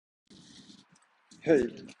Hey,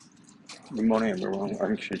 good morning everyone.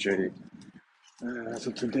 I'm KJ.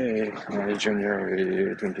 So today,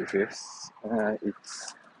 January 25th,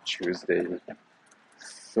 it's Tuesday.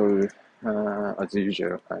 So, as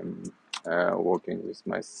usual, I'm working with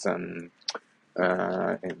my son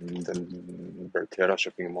in the Bertera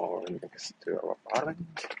shopping mall next to our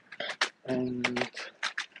apartment. And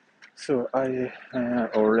so I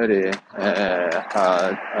already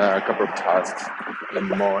had a couple of tasks in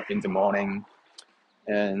the morning.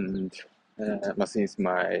 And since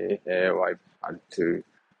my wife had to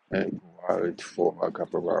go out for a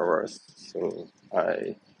couple of hours, so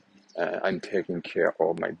I'm taking care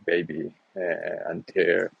of my baby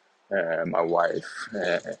until my wife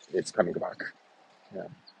is coming back. Yeah.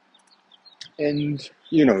 And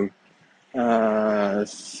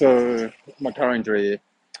so my currently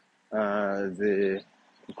the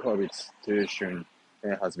COVID situation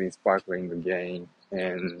has been sparkling again,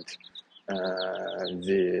 and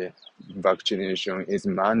the vaccination is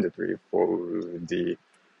mandatory for the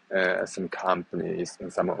some companies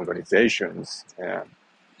and some organizations,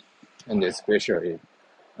 and especially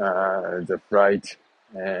the flight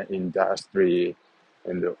industry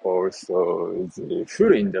and also the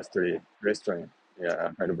food industry, restaurant,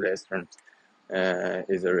 kind of restaurant,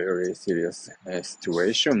 is a really serious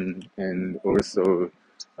situation, and also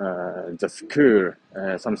the school,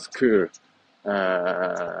 some school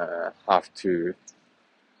have to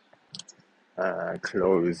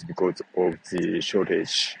close because of the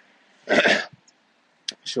shortage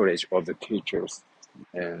of the teachers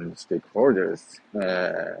and stakeholders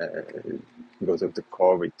because of the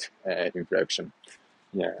COVID infection.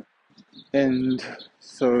 Yeah, and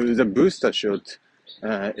so the booster shot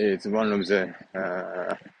is one of the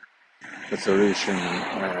solution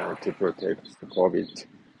to protect the COVID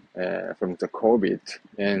from the COVID,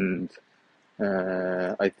 and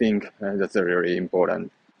I think that's a really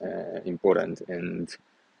important and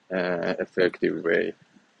effective way.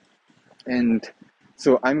 And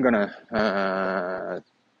so I'm gonna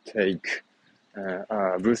take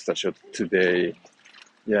a booster shot today.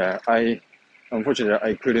 Yeah, I unfortunately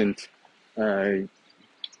I couldn't uh,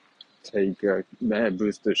 take a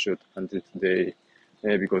booster shot until today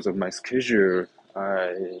because of my schedule.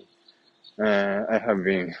 I have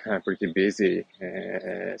been pretty busy,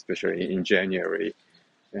 especially in January,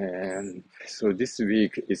 and so this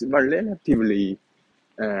week is relatively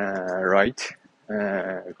right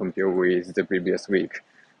compared with the previous week.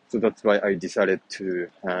 So that's why I decided to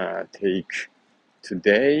take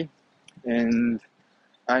today, and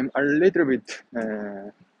I'm a little bit,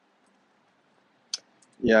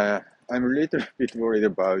 yeah, I'm a little bit worried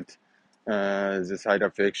about the side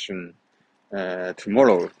effects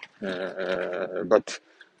tomorrow, but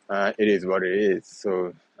it is what it is.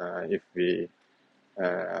 So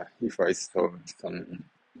if I saw some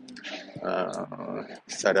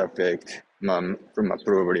side effect,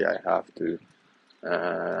 probably I have to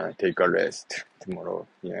take a rest tomorrow.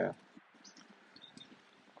 Yeah,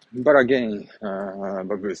 but again,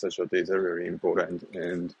 booster shot is very important,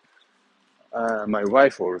 and my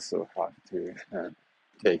wife also have to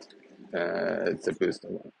take the booster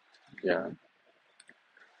one. Yeah,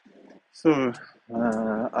 so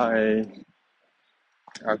I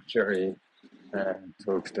actually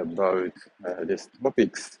talked about these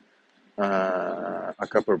topics a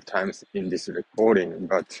couple of times in this recording,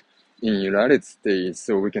 but in United States,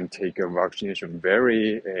 so we can take a vaccination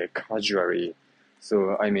very casually.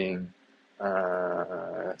 So I mean,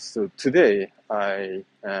 so today I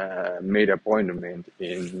made an appointment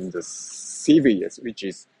in the CVS, which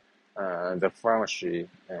is the pharmacy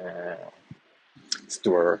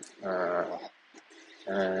store.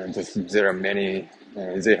 There are many,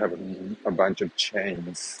 they have a bunch of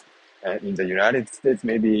chains. In the United States,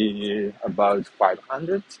 maybe about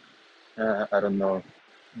 500. I don't know.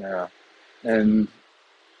 Yeah. And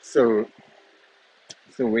so,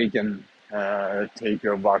 so we can take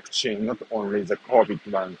a vaccine, not only the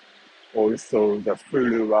COVID one, also the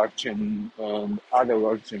flu vaccine and other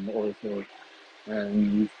vaccine also.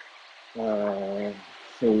 And uh,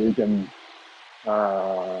 so we can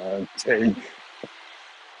take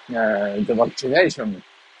the vaccination,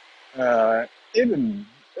 uh, even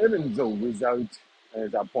even though without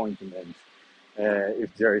the appointment,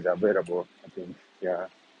 if there is available, I think. Yeah.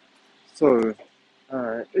 So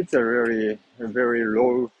it's a very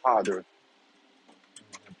low hurdle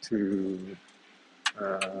to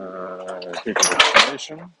take a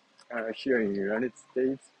vaccination here in the United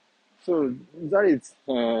States. So that is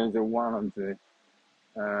the one of the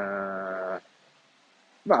uh,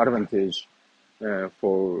 advantage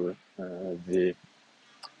for the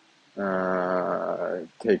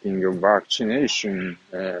taking your vaccination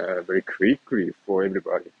very quickly for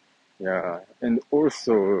everybody. Yeah, and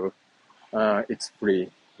also it's free,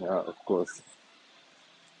 yeah, of course.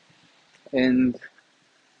 And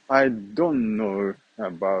I don't know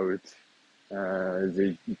about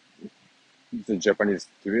the Japanese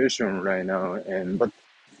situation right now, and but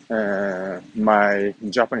my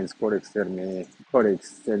Japanese colleagues tell me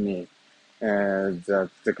that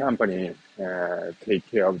the company take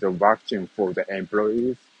care of the vaccine for the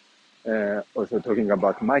employees. Also talking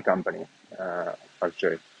about my company,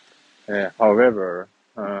 actually. However,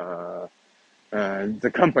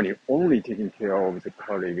 the company only taking care of the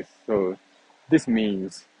colleagues. So this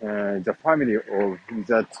means the family of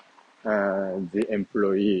that the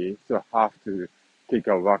employee so have to take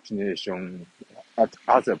a vaccination at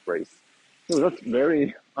other place. So that's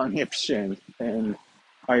very inefficient, and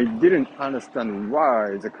I didn't understand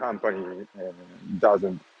why the company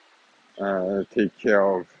doesn't take care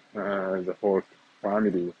of the whole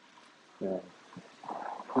family. Yeah.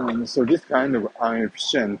 So this kind of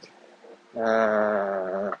inefficient,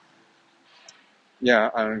 uh,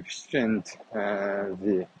 inefficient,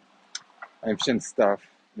 the inefficient stuff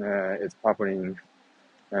is happening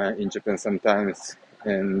in Japan sometimes,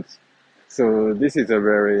 and so this is a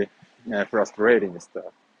very frustrating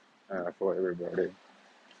stuff for everybody.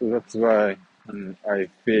 So that's why I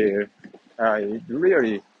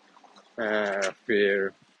really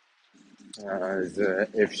fear the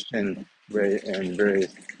efficient way and very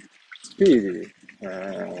speedy,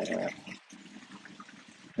 uh,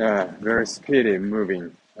 very speedy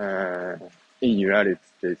moving in United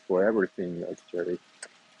States for everything actually.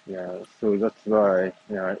 Yeah, so that's why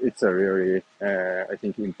it's a really I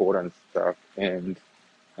think important stuff, and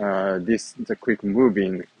this the quick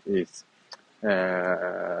moving is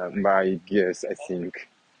my guess. I think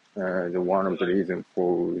the one of the reason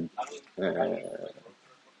for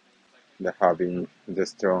the having the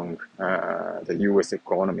strong the U.S.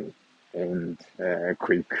 economy and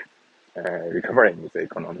quick recovering the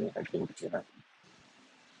economy. I think. Yeah.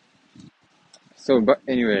 So, but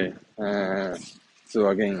anyway, so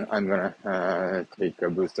again, I'm gonna take a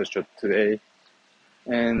booster shot today,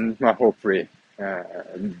 and hopefully,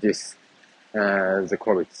 this the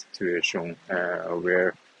COVID situation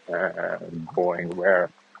will going well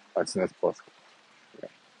as soon as possible. Yeah.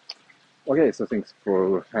 Okay, so thanks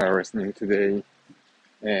for listening today,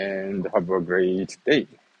 and have a great day.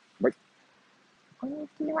 Bye.